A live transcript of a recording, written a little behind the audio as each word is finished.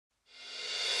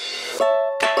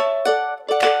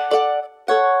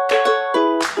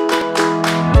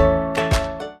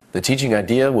The teaching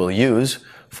idea we'll use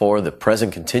for the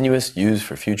present continuous used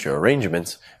for future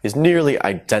arrangements is nearly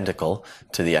identical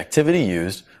to the activity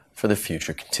used for the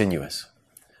future continuous.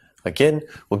 Again,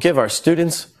 we'll give our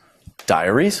students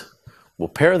diaries, we'll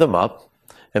pair them up,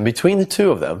 and between the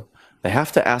two of them, they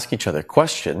have to ask each other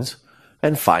questions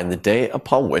and find the day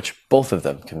upon which both of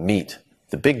them can meet.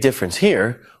 The big difference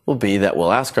here will be that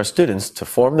we'll ask our students to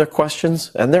form their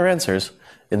questions and their answers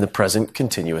in the present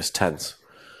continuous tense.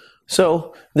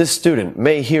 So, this student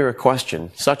may hear a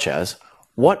question such as,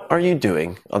 "What are you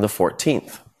doing on the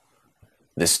 14th?"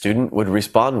 This student would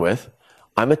respond with,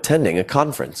 "I'm attending a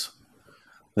conference."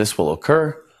 This will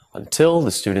occur until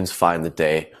the students find the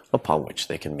day upon which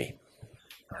they can meet.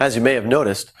 As you may have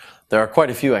noticed, there are quite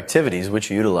a few activities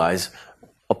which utilize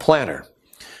a planner.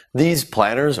 These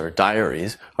planners or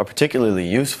diaries are particularly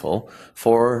useful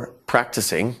for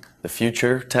practicing the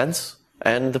future tense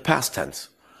and the past tense.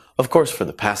 Of course, for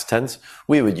the past tense,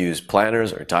 we would use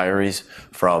planners or diaries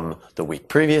from the week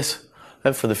previous,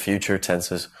 and for the future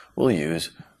tenses, we'll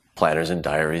use planners and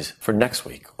diaries for next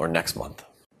week or next month.